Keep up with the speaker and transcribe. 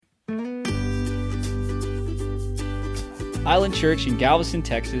Island Church in Galveston,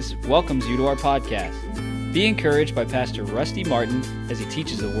 Texas welcomes you to our podcast. Be encouraged by Pastor Rusty Martin as he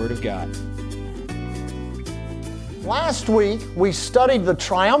teaches the Word of God. Last week, we studied the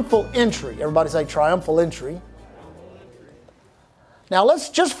triumphal entry. Everybody say triumphal entry. Now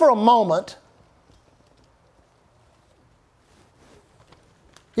let's just for a moment,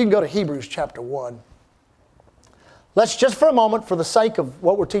 you can go to Hebrews chapter 1. Let's just for a moment, for the sake of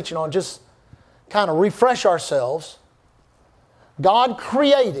what we're teaching on, just kind of refresh ourselves. God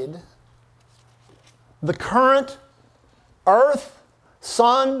created the current earth,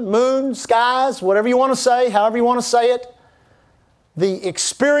 sun, moon, skies, whatever you want to say, however you want to say it. The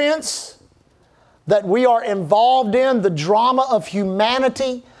experience that we are involved in, the drama of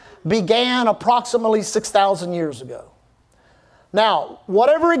humanity, began approximately 6,000 years ago. Now,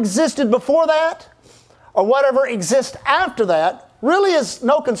 whatever existed before that, or whatever exists after that, really is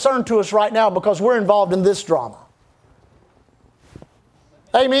no concern to us right now because we're involved in this drama.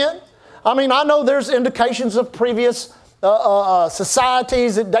 Amen? I mean, I know there's indications of previous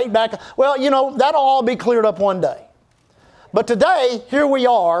societies that date back. Well, you know, that'll all be cleared up one day. But today, here we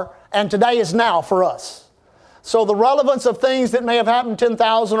are, and today is now for us. So the relevance of things that may have happened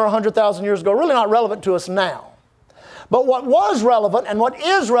 10,000 or 100,000 years ago, really not relevant to us now. But what was relevant and what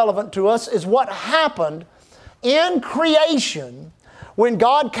is relevant to us is what happened in creation when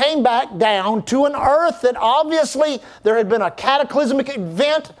God came back down to an earth that obviously there had been a cataclysmic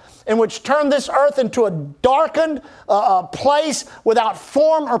event in which turned this earth into a darkened place without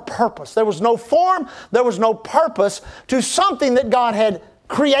form or purpose. There was no form, there was no purpose to something that God had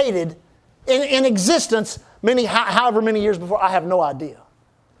created in existence however many years before. I have no idea.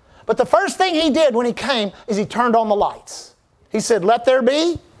 But the first thing He did when He came is He turned on the lights. He said, "Let there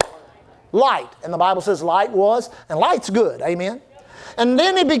be light." And the Bible says light was, and light's good, amen? And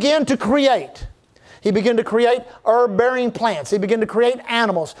then He began to create. He began to create herb-bearing plants. He began to create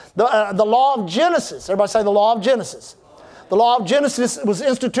animals. The law of Genesis, everybody say the law of Genesis. The law of Genesis was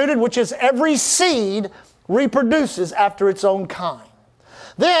instituted, which is every seed reproduces after its own kind.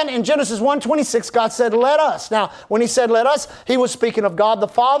 Then in Genesis 1:26, God said, "Let us." Now, when He said "let us," He was speaking of God the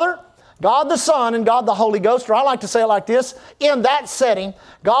Father, God the Son, and God the Holy Ghost. Or I like to say it like this, in that setting,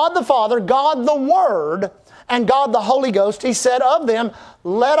 God the Father, God the Word, and God the Holy Ghost, He said of them,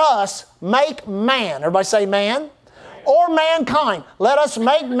 "Let us make man." Everybody say man. Or mankind. Let us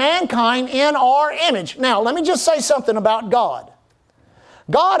make mankind in our image. Now, let me just say something about God.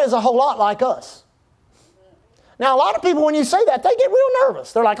 God is a whole lot like us. Now, a lot of people, when you say that, they get real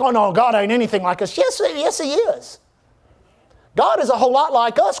nervous. They're like, "Oh, no, God ain't anything like us." Yes, He is. God is a whole lot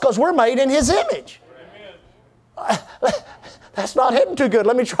like us because we're made in His image. That's not hitting too good.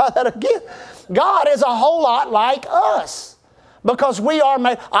 Let me try that again. God is a whole lot like us because we are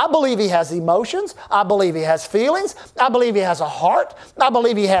made. I believe He has emotions. I believe He has feelings. I believe He has a heart. I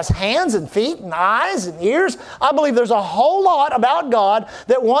believe He has hands and feet and eyes and ears. I believe there's a whole lot about God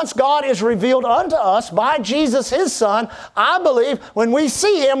that once God is revealed unto us by Jesus, His Son, I believe when we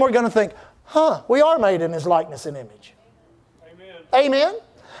see Him, we're going to think, we are made in His likeness and image. Amen?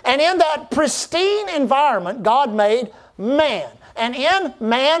 And in that pristine environment, God made man. And in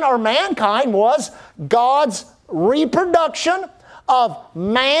man or mankind was God's reproduction of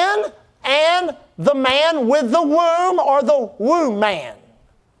man and the man with the womb or the womb man.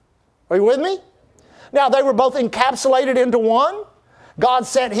 Are you with me? Now, they were both encapsulated into one. God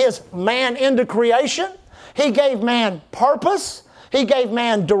set His man into creation. He gave man purpose. He gave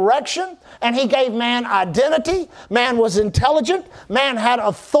man direction. And He gave man identity. Man was intelligent. Man had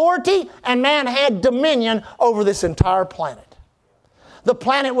authority. And man had dominion over this entire planet. The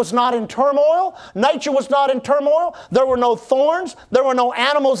planet was not in turmoil. Nature was not in turmoil. There were no thorns. There were no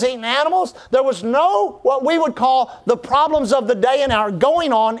animals eating animals. There was no, what we would call, the problems of the day and hour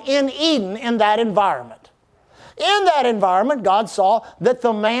going on in Eden in that environment. In that environment, God saw that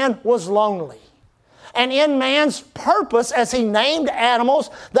the man was lonely. And in man's purpose, as He named animals,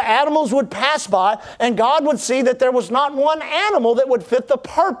 the animals would pass by, and God would see that there was not one animal that would fit the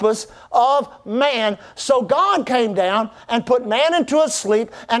purpose of man. So God came down and put man into a sleep,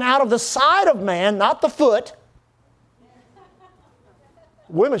 and out of the side of man, not the foot.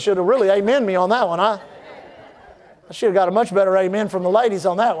 Women should have really amen me on that one. I should have got a much better amen from the ladies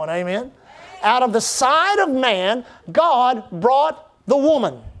on that one. Amen. Out of the side of man, God brought the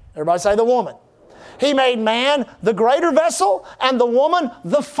woman. Everybody say the woman. He made man the greater vessel and the woman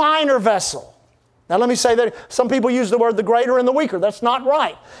the finer vessel. Now let me say that some people use the word the greater and the weaker. That's not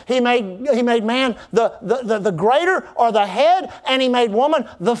right. He made man the greater or the head, and He made woman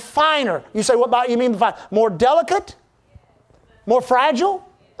the finer. You say, what about you mean the finer? More delicate? More fragile?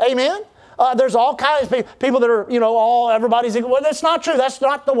 Amen? There's all kinds of people that are, everybody's equal. Well, that's not true. That's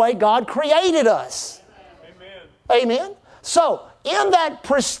not the way God created us. Amen. Amen. So, in that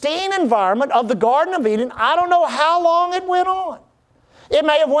pristine environment of the Garden of Eden, I don't know how long it went on. It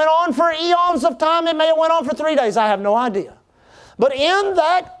may have went on for eons of time. It may have went on for 3 days. I have no idea. But in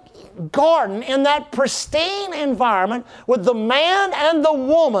that garden, in that pristine environment, with the man and the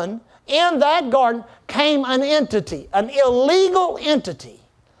woman in that garden, came an entity, an illegal entity.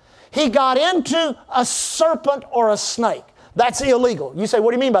 He got into a serpent or a snake. That's illegal. You say,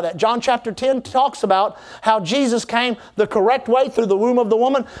 what do you mean by that? John chapter 10 talks about how Jesus came the correct way through the womb of the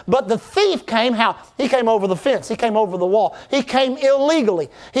woman, but the thief came how? He came over the fence. He came over the wall. He came illegally.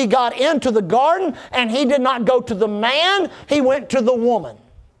 He got into the garden, and he did not go to the man. He went to the woman.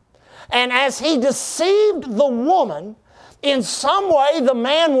 And as he deceived the woman, in some way the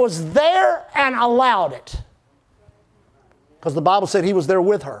man was there and allowed it. Because the Bible said he was there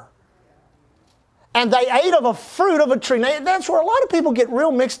with her. And they ate of a fruit of a tree. Now, that's where a lot of people get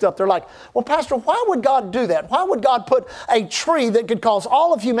real mixed up. They're like, well, Pastor, why would God do that? Why would God put a tree that could cause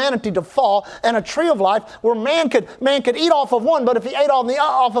all of humanity to fall and a tree of life where man could eat off of one, but if he ate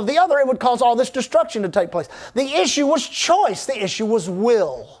off of the other, it would cause all this destruction to take place? The issue was choice. The issue was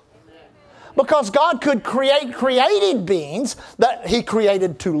will. Because God could create created beings that He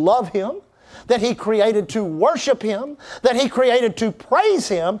created to love Him, that He created to worship Him, that He created to praise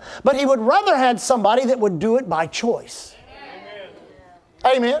Him, but He would rather have somebody that would do it by choice.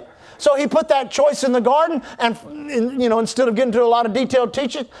 Amen. Amen. So He put that choice in the garden, and instead of getting into a lot of detailed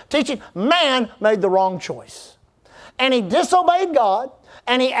teaching, man made the wrong choice. And he disobeyed God,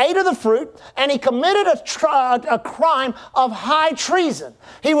 and he ate of the fruit, and he committed a crime of high treason.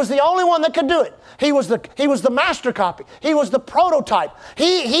 He was the only one that could do it. He was the master copy. He was the prototype.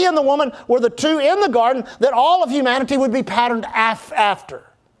 He and the woman were the two in the garden that all of humanity would be patterned after.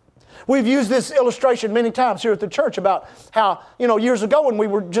 We've used this illustration many times here at the church about how, years ago when we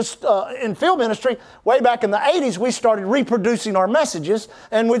were just in field ministry, way back in the 80s, we started reproducing our messages,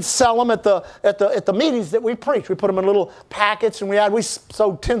 and we'd sell them at the meetings that we preached. We put them in little packets, and we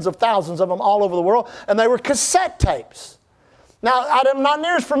sold tens of thousands of them all over the world, and they were cassette tapes. Now, I'm not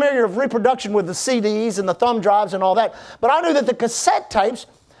near as familiar with reproduction with the CDs and the thumb drives and all that, but I knew that the cassette tapes,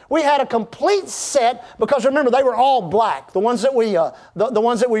 we had a complete set, because remember, they were all black. The ones that we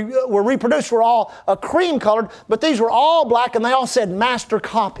were reproduced were all cream colored, but these were all black, and they all said master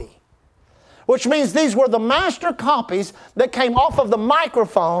copy, which means these were the master copies that came off of the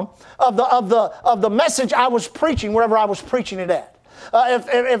microphone of the message I was preaching wherever I was preaching it at.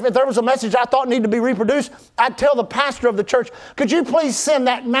 If there was a message I thought needed to be reproduced, I'd tell the pastor of the church, could you please send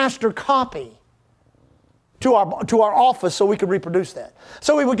that master copy to our office so we could reproduce that.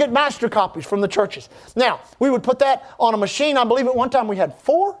 So we would get master copies from the churches. Now, we would put that on a machine. I believe at one time we had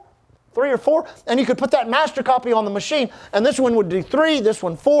 3 or 4, and you could put that master copy on the machine, and this one would do 3, this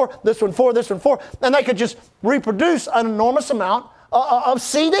one 4, this one 4, this one 4, and they could just reproduce an enormous amount of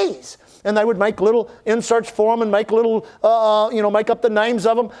CDs. And they would make little inserts for them and make little, make up the names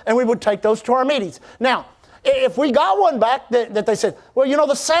of them, and we would take those to our meetings. Now, if we got one back that they said, well,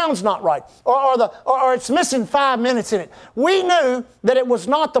 the sound's not right, or it's missing 5 minutes in it, we knew that it was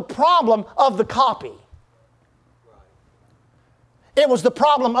not the problem of the copy. It was the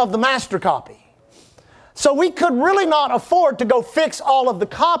problem of the master copy. So we could really not afford to go fix all of the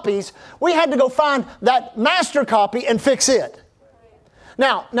copies. We had to go find that master copy and fix it.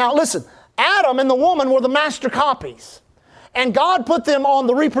 Now listen, Adam and the woman were the master copies. And God put them on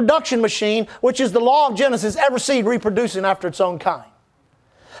the reproduction machine, which is the law of Genesis, every seed reproducing after its own kind.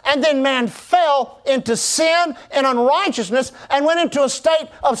 And then man fell into sin and unrighteousness and went into a state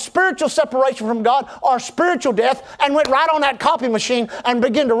of spiritual separation from God, or spiritual death, and went right on that copy machine and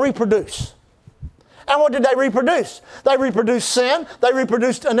began to reproduce. And what did they reproduce? They reproduced sin, they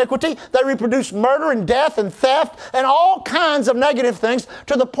reproduced iniquity, they reproduced murder and death and theft and all kinds of negative things,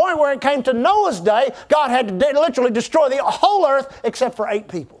 to the point where it came to Noah's day, God had to literally destroy the whole earth except for 8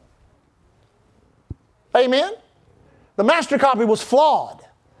 people. Amen? The master copy was flawed.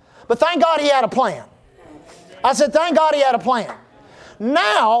 But thank God He had a plan. I said, thank God He had a plan.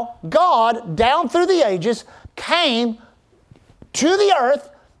 Now, God, down through the ages, came to the earth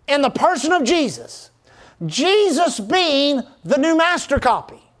in the person of Jesus. Jesus being the new master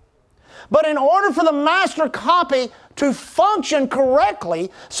copy. But in order for the master copy to function correctly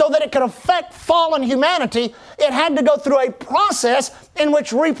so that it could affect fallen humanity, it had to go through a process in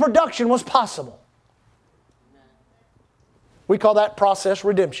which reproduction was possible. We call that process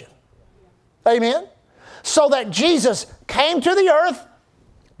redemption. Amen? So that Jesus came to the earth,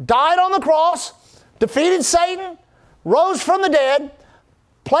 died on the cross, defeated Satan, rose from the dead,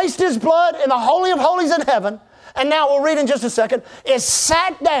 placed his blood in the Holy of Holies in heaven, and now we'll read in just a second, is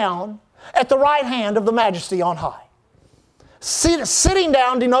sat down at the right hand of the Majesty on high. Sitting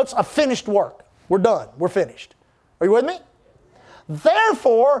down denotes a finished work. We're done. We're finished. Are you with me?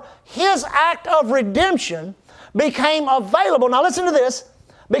 Therefore, his act of redemption became available. Now listen to this.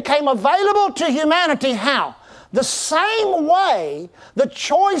 Became available to humanity how? The same way the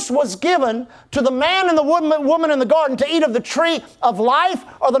choice was given to the man and the woman in the garden to eat of the tree of life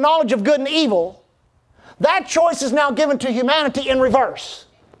or the knowledge of good and evil, that choice is now given to humanity in reverse.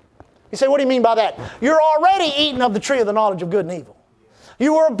 You say, what do you mean by that? You're already eating of the tree of the knowledge of good and evil.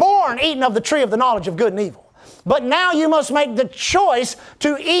 You were born eating of the tree of the knowledge of good and evil. But now you must make the choice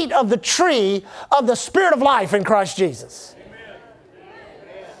to eat of the tree of the Spirit of life in Christ Jesus.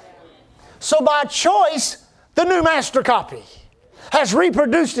 So by choice, the new master copy has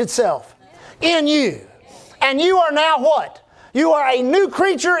reproduced itself in you. And you are now what? You are a new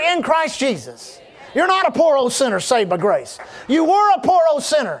creature in Christ Jesus. You're not a poor old sinner saved by grace. You were a poor old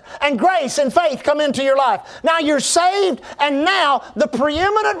sinner, and grace and faith come into your life. Now you're saved, and now the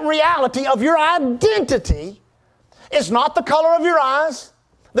preeminent reality of your identity is not the color of your eyes,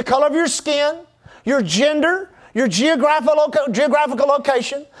 the color of your skin, your gender, your geographical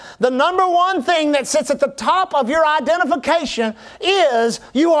location. The number one thing that sits at the top of your identification is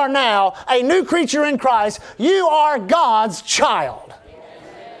you are now a new creature in Christ. You are God's child.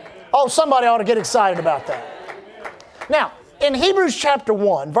 Oh, somebody ought to get excited about that. Now, in Hebrews chapter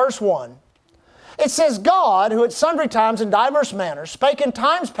 1, verse 1, it says, God, who at sundry times in diverse manners spake in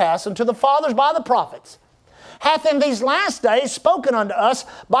times past unto the fathers by the prophets, hath in these last days spoken unto us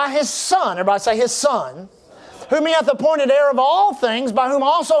by His Son. Everybody say His Son, whom He hath appointed heir of all things, by whom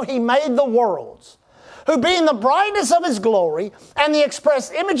also He made the worlds, who being the brightness of His glory and the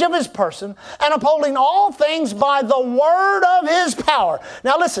express image of His person, and upholding all things by the word of His power.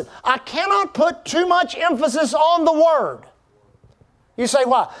 Now listen, I cannot put too much emphasis on the word. You say,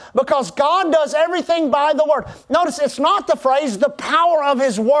 why? Because God does everything by the word. Notice it's not the phrase, the power of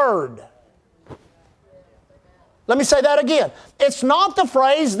His word. Let me say that again. It's not the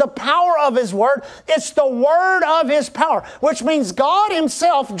phrase, the power of His word. It's the word of His power, which means God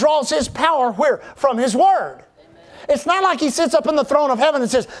Himself draws His power where? From His word. Amen. It's not like He sits up in the throne of heaven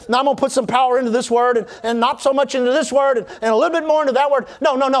and says, now I'm going to put some power into this word and not so much into this word and a little bit more into that word.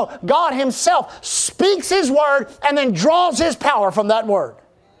 No. God Himself speaks His word and then draws His power from that word.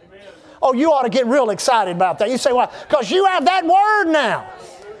 Amen. Oh, you ought to get real excited about that. You say, why? Because you have that word now.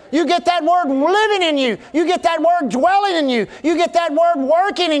 You get that word living in you. You get that word dwelling in you. You get that word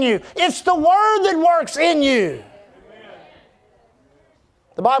working in you. It's the word that works in you. Amen.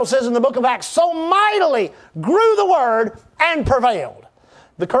 The Bible says in the book of Acts, so mightily grew the word and prevailed.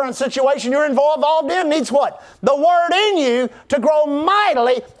 The current situation you're involved in needs what? The word in you to grow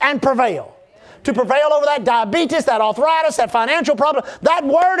mightily and prevail. To prevail over that diabetes, that arthritis, that financial problem. That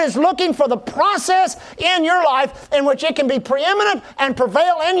word is looking for the process in your life in which it can be preeminent and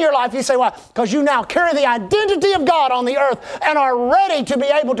prevail in your life. You say, why? Because you now carry the identity of God on the earth and are ready to be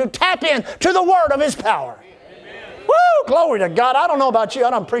able to tap in to the word of His power. Amen. Woo! Glory to God. I don't know about you. I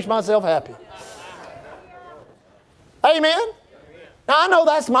don't preach myself happy. Amen? Now, I know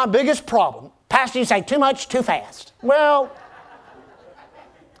that's my biggest problem. Pastor, you say too much, too fast. Well,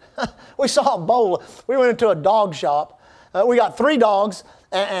 we saw a bowl. We went into a dog shop. We got 3 dogs,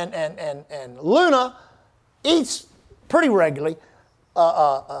 and Luna eats pretty regularly.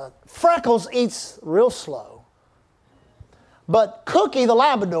 Freckles eats real slow. But Cookie, the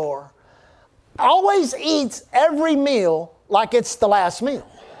Labrador, always eats every meal like it's the last meal.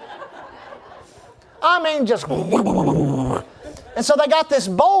 I mean, just... And so they got this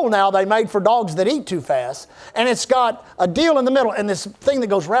bowl now they made for dogs that eat too fast. And it's got a deal in the middle and this thing that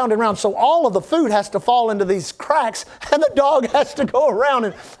goes round and round. So all of the food has to fall into these cracks and the dog has to go around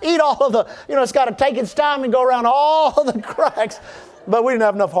and eat all of the, it's got to take its time and go around all of the cracks. But we didn't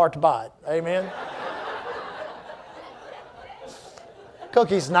have enough heart to buy it. Amen.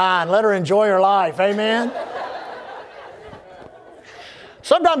 Cookie's 9. Let her enjoy her life. Amen.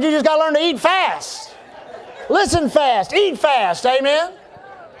 Sometimes you just got to learn to eat fast. Listen fast, eat fast, amen?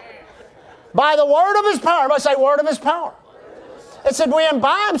 By the word of His power. Everybody say, word of His power. It said, when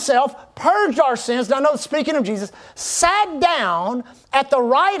by Himself purged our sins, now note, speaking of Jesus, sat down at the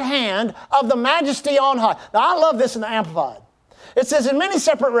right hand of the Majesty on high. Now I love this in the Amplified. It says, in many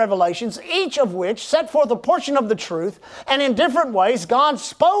separate revelations, each of which set forth a portion of the truth, and in different ways God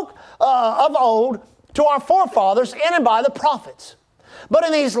spoke of old to our forefathers in and by the prophets. But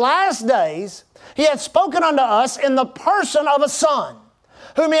in these last days, He hath spoken unto us in the person of a Son,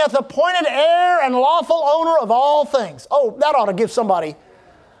 whom He hath appointed heir and lawful owner of all things. Oh, that ought to give somebody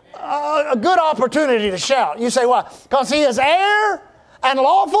a good opportunity to shout. You say, why? Because He is heir and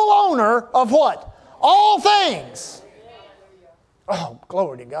lawful owner of what? All things. Oh,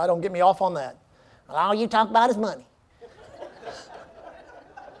 glory to God. Don't get me off on that. All you talk about is money.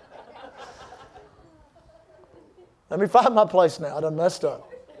 Let me find my place now. I done messed up.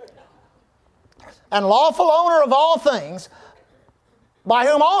 And lawful owner of all things, by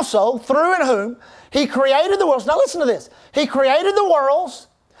whom also, through and whom, He created the worlds. Now listen to this. He created the worlds,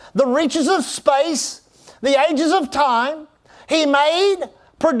 the reaches of space, the ages of time. He made,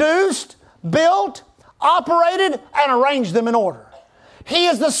 produced, built, operated, and arranged them in order. He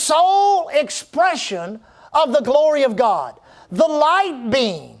is the sole expression of the glory of God, the light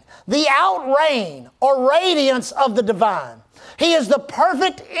being, the outreign or radiance of the divine. He is the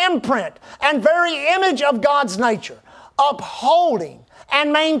perfect imprint and very image of God's nature, upholding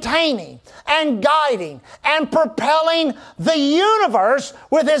and maintaining and guiding and propelling the universe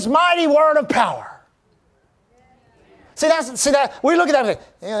with His mighty word of power. See that? We look at that and say,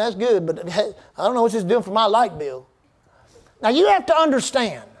 yeah, that's good, but I don't know what it's doing for my light bill. Now you have to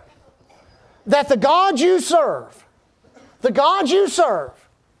understand that the God you serve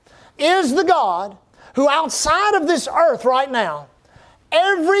is the God who outside of this earth right now,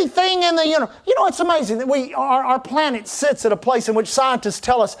 everything in the universe, you know, it's amazing that our planet sits at a place in which scientists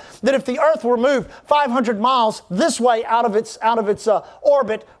tell us that if the earth were moved 500 miles this way out of its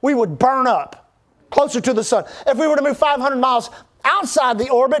orbit, we would burn up closer to the sun. If we were to move 500 miles outside the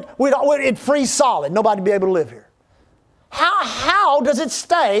orbit, it'd freeze solid. Nobody would be able to live here. How does it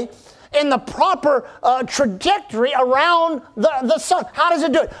stay in the proper trajectory around the sun? How does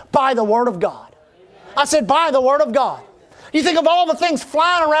it do it? By the Word of God. I said, by the Word of God. You think of all the things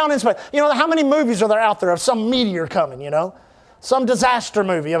flying around in space. You know, how many movies are there out there of some meteor coming, you know? Some disaster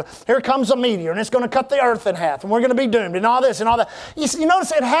movie. Here comes a meteor and it's going to cut the earth in half and we're going to be doomed and all this and all that. You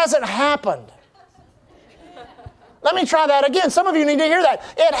notice it hasn't happened. Let me try that again. Some of you need to hear that.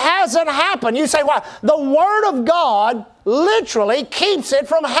 It hasn't happened. You say, why? The Word of God literally keeps it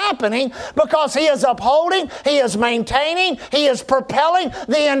from happening because He is upholding, He is maintaining, He is propelling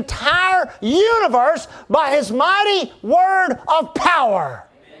the entire universe by His mighty word of power.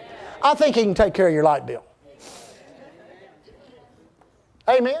 I think He can take care of your light bill.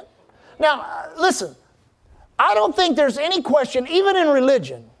 Amen? Now, listen. I don't think there's any question, even in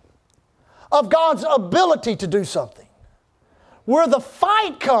religion, of God's ability to do something. Where the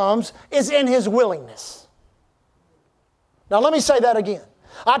fight comes is in His willingness. Now let me say that again.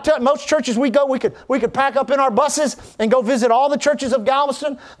 I tell most churches we go, we could pack up in our buses and go visit all the churches of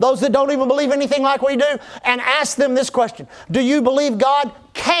Galveston, those that don't even believe anything like we do, and ask them this question. Do you believe God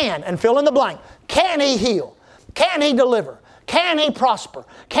can, and fill in the blank, can He heal? Can He deliver? Can He prosper?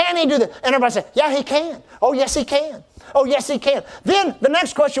 Can He do that? And everybody say, yeah, He can. Oh, yes, He can. Oh, yes, He can. Then the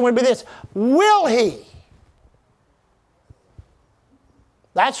next question would be this. Will He?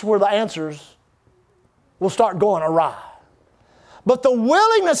 That's where the answers will start going awry. But the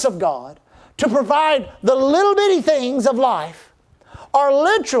willingness of God to provide the little bitty things of life are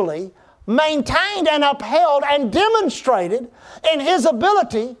literally maintained and upheld and demonstrated in His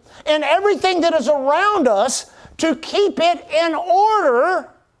ability in everything that is around us to keep it in order,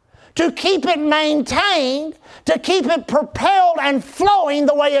 to keep it maintained, to keep it propelled and flowing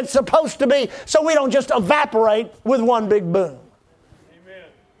the way it's supposed to be so we don't just evaporate with one big boom. Amen.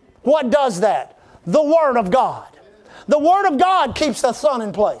 What does that? The Word of God. The Word of God keeps the sun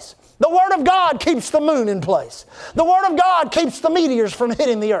in place. The Word of God keeps the moon in place. The Word of God keeps the meteors from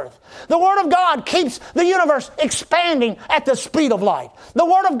hitting the earth. The Word of God keeps the universe expanding at the speed of light. The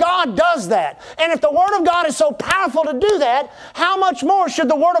Word of God does that. And if the Word of God is so powerful to do that, how much more should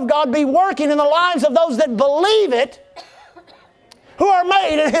the Word of God be working in the lives of those that believe it, who are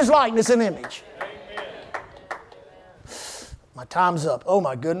made in His likeness and image? Amen. My time's up. Oh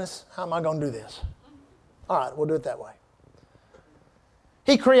my goodness, how am I going to do this? All right, we'll do it that way.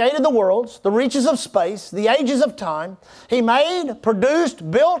 He created the worlds, the reaches of space, the ages of time. He made,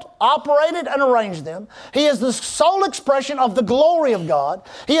 produced, built, operated, and arranged them. He is the sole expression of the glory of God.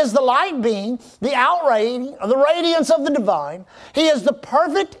 He is the light being, the outraying, the radiance of the divine. He is the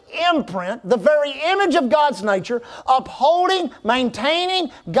perfect imprint, the very image of God's nature, upholding, maintaining,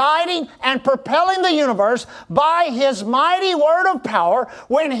 guiding, and propelling the universe by His mighty word of power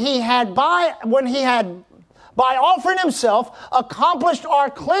when He had by offering Himself, accomplished our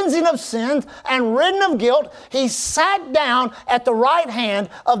cleansing of sins and ridden of guilt. He sat down at the right hand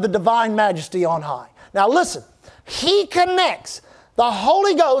of the divine majesty on high. Now listen, He connects the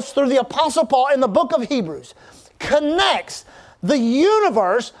Holy Ghost through the Apostle Paul in the book of Hebrews, connects the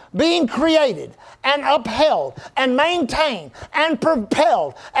universe being created and upheld and maintained and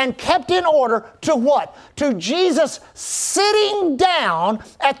propelled and kept in order to what? To Jesus sitting down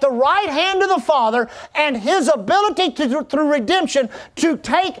at the right hand of the Father and His ability to, through redemption, to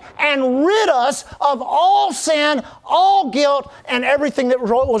take and rid us of all sin, all guilt, and everything that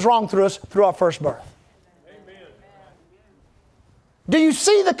was wrong through us through our first birth. Amen. Do you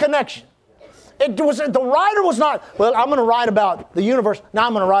see the connection? The writer was not, well, I'm going to write about the universe, now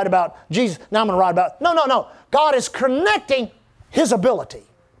I'm going to write about Jesus, now I'm going to write about... No. God is connecting His ability.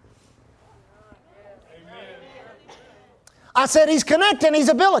 Amen. I said He's connecting His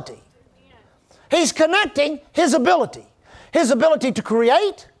ability. He's connecting His ability. His ability to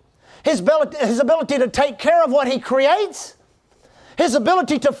create, His ability to take care of what He creates, His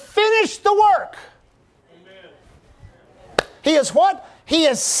ability to finish the work. Amen. He is what? He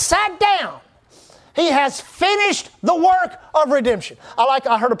has sat down. He has finished the work of redemption.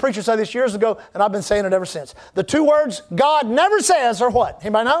 I heard a preacher say this years ago, and I've been saying it ever since. The two words God never says are what?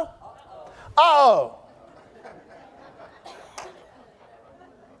 Anybody know? Uh-oh.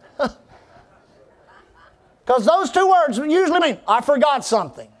 Because those two words usually mean, I forgot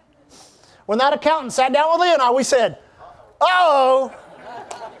something. When that accountant sat down with Leah and I, we said, uh-oh.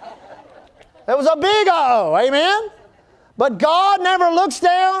 It was a big uh-oh, amen? But God never looks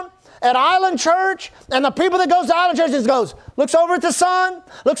down at Island Church, and the people that goes to Island Church just goes, looks over at the Son,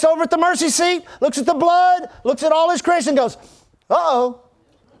 looks over at the mercy seat, looks at the blood, looks at all His creation, and goes, uh-oh.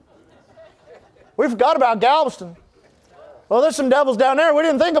 We forgot about Galveston. Well, there's some devils down there we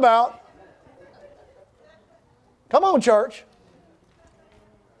didn't think about. Come on, church.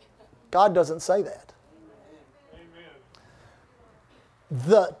 God doesn't say that.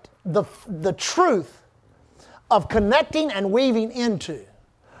 The truth of connecting and weaving into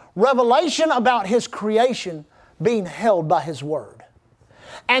revelation about His creation being held by His Word.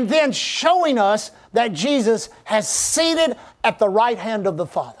 And then showing us that Jesus has seated at the right hand of the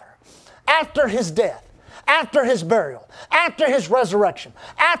Father. After His death, after His burial, after His resurrection,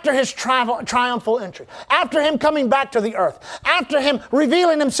 after His triumphal entry, after Him coming back to the earth, after Him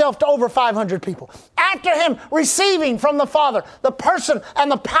revealing Himself to over 500 people, after Him receiving from the Father the person and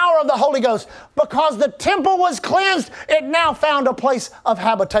the power of the Holy Ghost, because the temple was cleansed, it now found a place of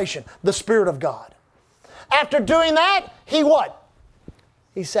habitation, the Spirit of God. After doing that, He what?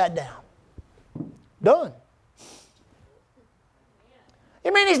 He sat down. Done.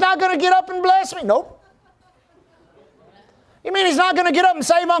 You mean He's not going to get up and bless me? Nope. You mean He's not going to get up and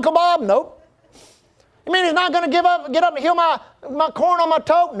save Uncle Bob? Nope. You mean He's not going to get up and heal my corn on my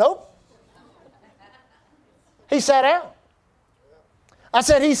toe? Nope. He sat down. I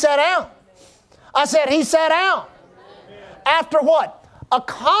said He sat down. I said He sat down. After what?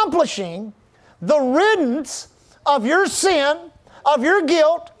 Accomplishing the riddance of your sin, of your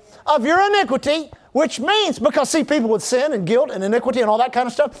guilt, of your iniquity, which means, because see, people with sin and guilt and iniquity and all that kind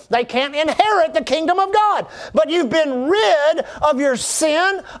of stuff, they can't inherit the kingdom of God. But you've been rid of your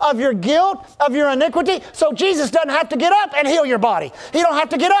sin, of your guilt, of your iniquity, so Jesus doesn't have to get up and heal your body. He don't have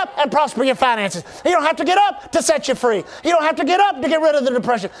to get up and prosper your finances. He don't have to get up to set you free. He don't have to get up to get rid of the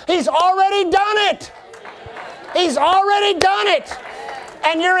depression. He's already done it. He's already done it.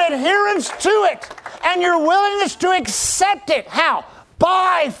 And your adherence to it and your willingness to accept it. How?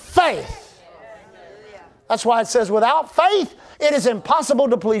 By faith. That's why it says, without faith, it is impossible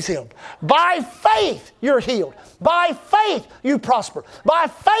to please Him. By faith, you're healed. By faith, you prosper. By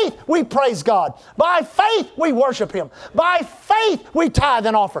faith, we praise God. By faith, we worship Him. By faith, we tithe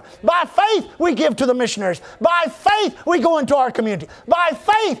and offer. By faith, we give to the missionaries. By faith, we go into our community. By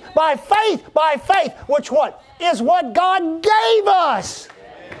faith, by faith, by faith, which what? Is what God gave us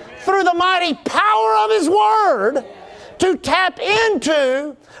through the mighty power of His Word to tap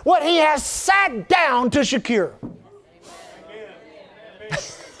into what He has sat down to secure.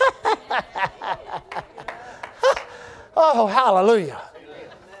 Oh, hallelujah.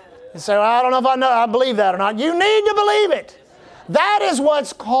 You say, well, I don't know if I believe that or not. You need to believe it. That is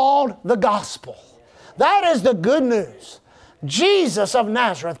what's called the gospel. That is the good news. Jesus of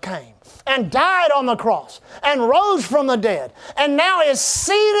Nazareth came and died on the cross and rose from the dead and now is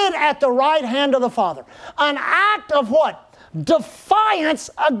seated at the right hand of the Father. An act of what? Defiance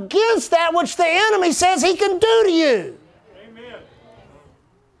against that which the enemy says he can do to you. Amen.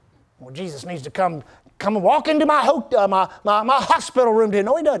 Well, Jesus needs to come and walk into my hospital room today.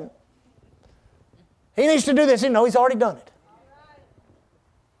 No, He doesn't. He needs to do this. No, He's already done it.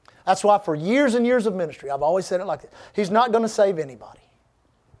 That's why for years and years of ministry, I've always said it like this. He's not going to save anybody.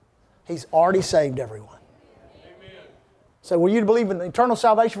 He's already saved everyone. Amen. So will you believe in eternal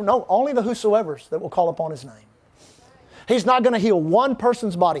salvation? No, only the whosoever's that will call upon His name. He's not going to heal one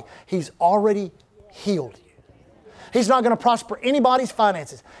person's body. He's already healed you. He's not going to prosper anybody's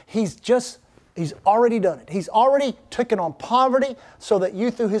finances. He's already done it. He's already taken on poverty so that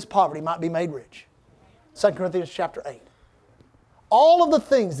you through His poverty might be made rich. 2 Corinthians chapter 8. All of the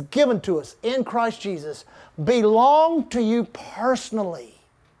things given to us in Christ Jesus belong to you personally.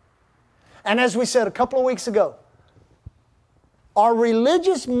 And as we said a couple of weeks ago, our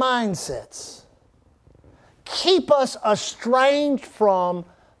religious mindsets keep us estranged from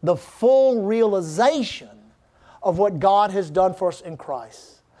the full realization of what God has done for us in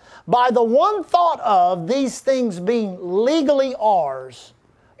Christ. By the one thought of these things being legally ours,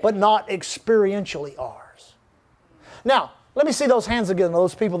 but not experientially ours. Now, let me see those hands again,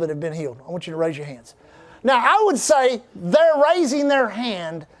 those people that have been healed. I want you to raise your hands. Now, I would say they're raising their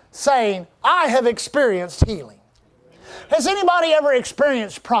hand saying, I have experienced healing. Has anybody ever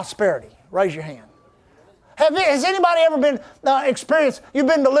experienced prosperity? Raise your hand. Has anybody ever been experienced, you've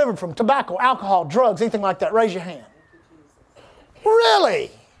been delivered from tobacco, alcohol, drugs, anything like that? Raise your hand.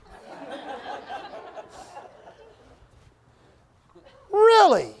 Really?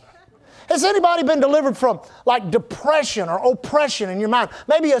 Really? Has anybody been delivered from like depression or oppression in your mind?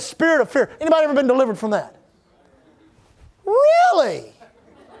 Maybe a spirit of fear. Anybody ever been delivered from that? Really?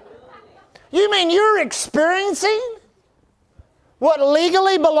 You mean you're experiencing what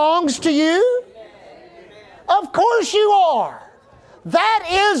legally belongs to you? Of course you are.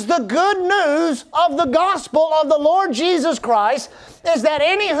 That is the good news of the gospel of the Lord Jesus Christ, is that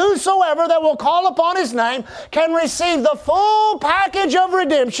any whosoever that will call upon His name can receive the full package of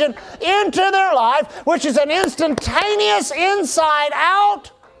redemption into their life, which is an instantaneous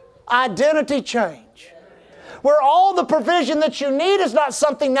inside-out identity change. Where all the provision that you need is not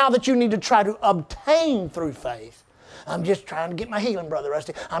something now that you need to try to obtain through faith. I'm just trying to get my healing, Brother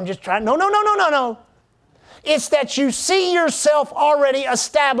Rusty. I'm just trying. No. It's that you see yourself already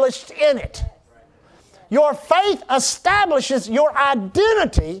established in it. Your faith establishes your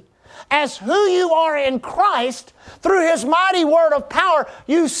identity as who you are in Christ. Through His mighty word of power,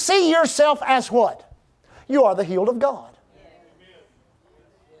 you see yourself as what? You are the healed of God.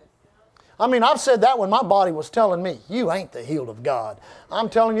 I mean, I've said that when my body was telling me, you ain't the healed of God. I'm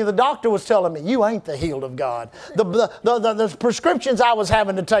telling you, the doctor was telling me, you ain't the healed of God. The prescriptions I was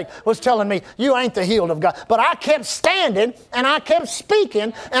having to take was telling me, you ain't the healed of God. But I kept standing, and I kept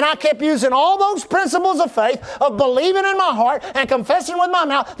speaking, and I kept using all those principles of faith, of believing in my heart and confessing with my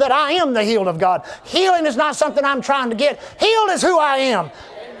mouth that I am the healed of God. Healing is not something I'm trying to get. Healed is who I am.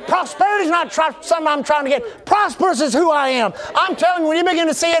 Prosperity is not something I'm trying to get. Prosperous is who I am. I'm telling you, when you begin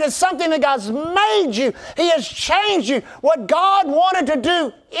to see it as something that God's made you, He has changed you. What God wanted to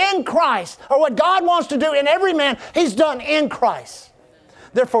do in Christ, or what God wants to do in every man, He's done in Christ.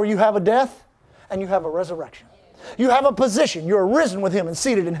 Therefore, you have a death and you have a resurrection. You have a position. You're risen with Him and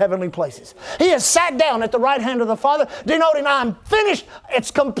seated in heavenly places. He has sat down at the right hand of the Father, denoting, I'm finished.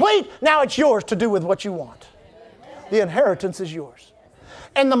 It's complete. Now it's yours to do with what you want. The inheritance is yours.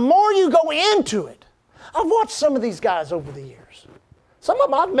 And the more you go into it, I've watched some of these guys over the years. Some of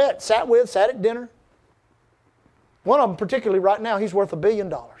them I've met, sat at dinner. One of them particularly right now, he's worth $1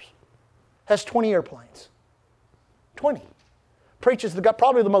 billion. Has 20 airplanes. 20. Preaches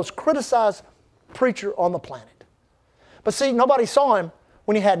probably the most criticized preacher on the planet. But see, nobody saw him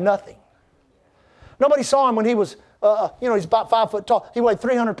when he had nothing. Nobody saw him when he was, he's about 5 foot tall. He weighed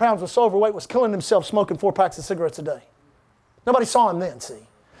 300 pounds, was so overweight, was killing himself smoking 4 packs of cigarettes a day. Nobody saw him then, see.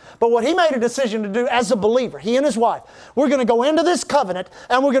 But what he made a decision to do as a believer, he and his wife, we're going to go into this covenant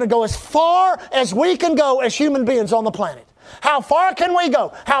and we're going to go as far as we can go as human beings on the planet. How far can we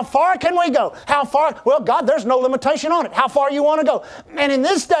go? How far can we go? How far? Well, God, there's no limitation on it. How far you want to go. And in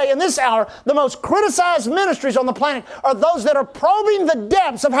this day, in this hour, the most criticized ministries on the planet are those that are probing the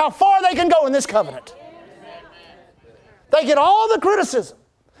depths of how far they can go in this covenant. They get all the criticism.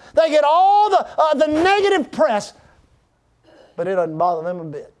 They get all the negative press. But it doesn't bother them a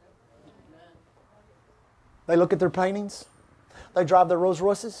bit. They look at their paintings. They drive their Rolls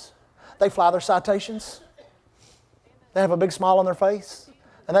Royces. They fly their citations. They have a big smile on their face.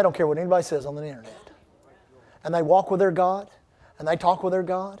 And they don't care what anybody says on the internet. And they walk with their God. And they talk with their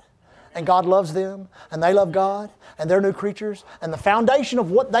God. And God loves them. And they love God. And they're new creatures. And the foundation of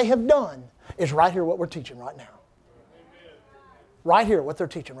what they have done is right here what we're teaching right now. Right here what they're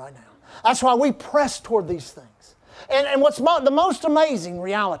teaching right now. That's why we press toward these things. And what's the most amazing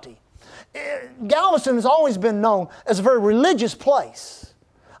reality, Galveston has always been known as a very religious place.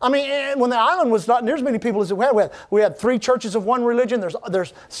 I mean, when the island was not near as many people as we had, we had 3 churches of one religion.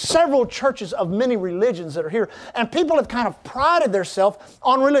 There's several churches of many religions that are here. And people have kind of prided themselves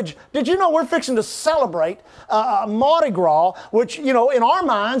on religion. Did you know we're fixing to celebrate Mardi Gras, which, in our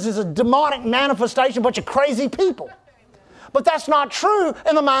minds is a demonic manifestation, a bunch of crazy people. But that's not true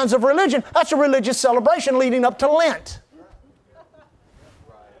in the minds of religion. That's a religious celebration leading up to Lent.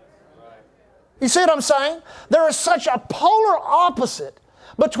 You see what I'm saying? There is such a polar opposite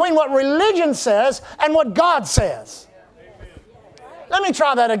between what religion says and what God says. Let me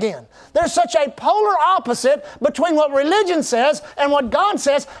try that again. There's such a polar opposite between what religion says and what God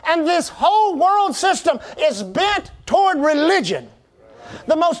says, and this whole world system is bent toward religion.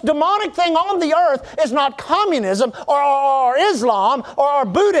 The most demonic thing on the earth is not communism or Islam or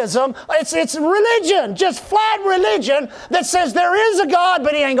Buddhism. It's religion, just flat religion that says there is a God,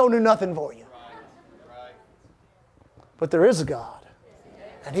 but He ain't going to do nothing for you. But there is a God.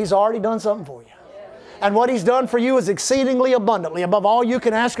 And He's already done something for you. And what He's done for you is exceedingly abundantly, above all you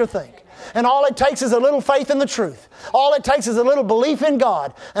can ask or think. And all it takes is a little faith in the truth. All it takes is a little belief in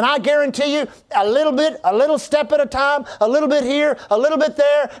God. And I guarantee you, a little step at a time, a little bit here, a little bit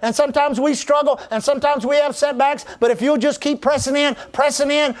there. And sometimes we struggle, and sometimes we have setbacks. But if you'll just keep pressing in,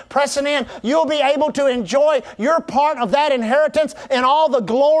 you'll be able to enjoy your part of that inheritance and all the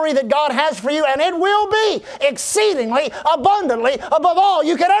glory that God has for you. And it will be exceedingly abundantly above all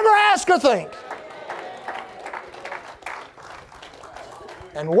you could ever ask or think.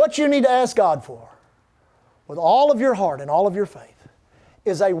 And what you need to ask God for, with all of your heart and all of your faith,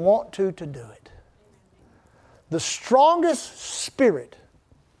 is a want to do it. The strongest spirit,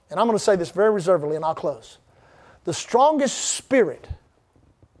 and I'm going to say this very reservedly and I'll close. The strongest spirit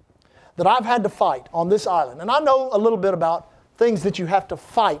that I've had to fight on this island, and I know a little bit about things that you have to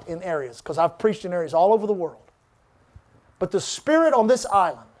fight in areas, because I've preached in areas all over the world. But the spirit on this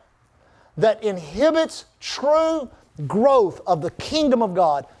island that inhibits true growth of the kingdom of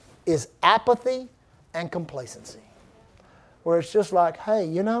God is apathy and complacency. Where it's just like, hey,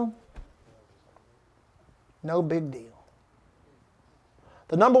 no big deal.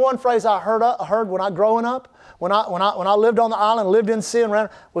 The number one phrase I heard when I growing up, when I lived on the island, lived in sin,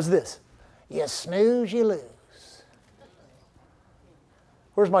 was this: you snooze, you lose.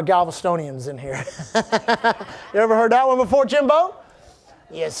 Where's my Galvestonians in here? You ever heard that one before, Jimbo?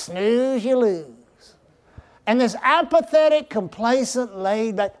 You snooze, you lose. And this apathetic, complacent,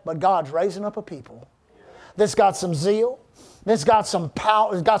 laid back, but God's raising up a people that's got some zeal, that's got some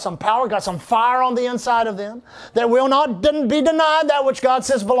power, got some fire on the inside of them, that will not be denied that which God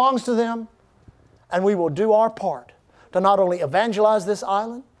says belongs to them. And we will do our part to not only evangelize this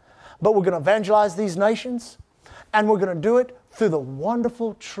island, but we're going to evangelize these nations, and we're going to do it through the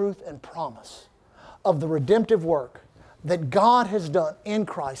wonderful truth and promise of the redemptive work that God has done in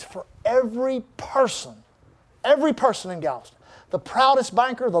Christ for every person in Galveston. The proudest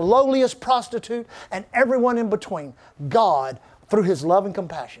banker, the lowliest prostitute, and everyone in between. God, through His love and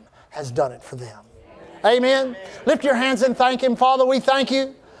compassion, has done it for them. Amen? Amen. Lift your hands and thank Him. Father, we thank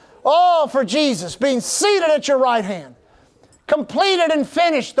You, for Jesus being seated at Your right hand. Completed and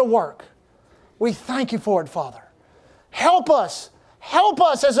finished the work. We thank You for it, Father. Help us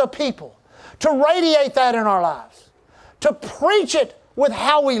as a people to radiate that in our lives. To preach it with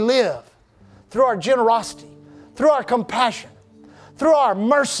how we live. Through our generosity. Through our compassion, through our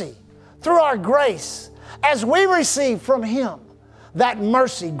mercy, through our grace, as we receive from Him that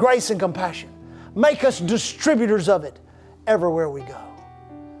mercy, grace, and compassion, make us distributors of it everywhere we go.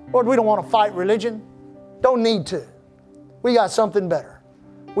 Lord, we don't want to fight religion. Don't need to. We got something better.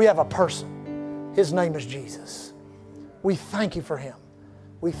 We have a person. His name is Jesus. We thank You for Him.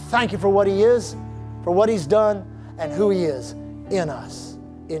 We thank You for what He is, for what He's done, and who He is in us.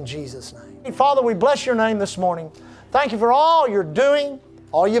 In Jesus' name. Father, we bless Your name this morning. Thank You for all You're doing,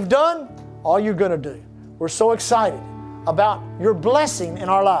 all You've done, all You're going to do. We're so excited about Your blessing in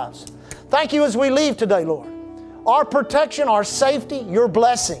our lives. Thank You as we leave today, Lord. Our protection, our safety, Your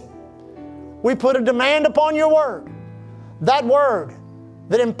blessing. We put a demand upon Your word. That word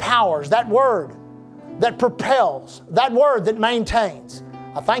that empowers, that word that propels, that word that maintains.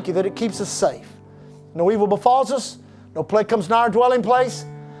 I thank You that it keeps us safe. No evil befalls us. No plague comes nigh our dwelling place.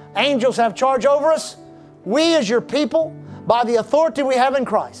 Angels have charge over us. We as Your people, by the authority we have in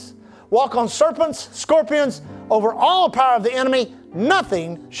Christ, walk on serpents, scorpions, over all power of the enemy.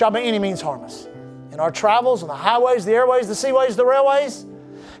 Nothing shall by any means harm us. In our travels, on the highways, the airways, the seaways, the railways,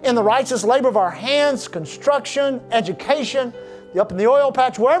 in the righteous labor of our hands, construction, education, up in the oil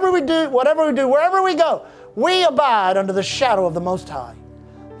patch, wherever we do, wherever we go, we abide under the shadow of the Most High.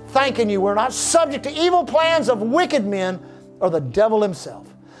 Thanking You we're not subject to evil plans of wicked men or the devil himself.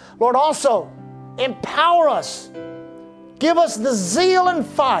 Lord, also empower us. Give us the zeal and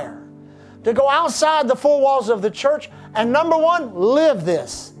fire to go outside the four walls of the church and, number one, live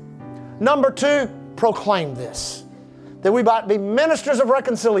this. Number two, proclaim this. That we might be ministers of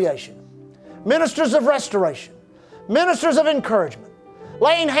reconciliation, ministers of restoration, ministers of encouragement,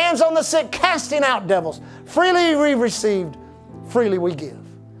 laying hands on the sick, casting out devils. Freely we received, freely we give.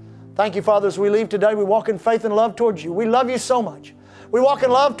 Thank you, Father, as we leave today, we walk in faith and love towards you. We love you so much. We walk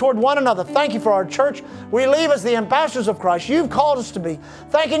in love toward one another. Thank you for our church. We leave as the ambassadors of Christ you've called us to be.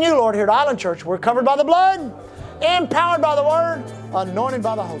 Thanking you, Lord, here at Island Church. We're covered by the blood, empowered by the Word, anointed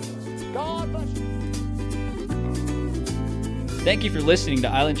by the Holy Ghost. God bless you. Thank you for listening to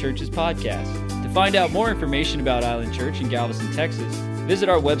Island Church's podcast. To find out more information about Island Church in Galveston, Texas, visit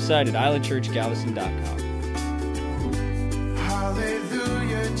our website at islandchurchgalveston.com.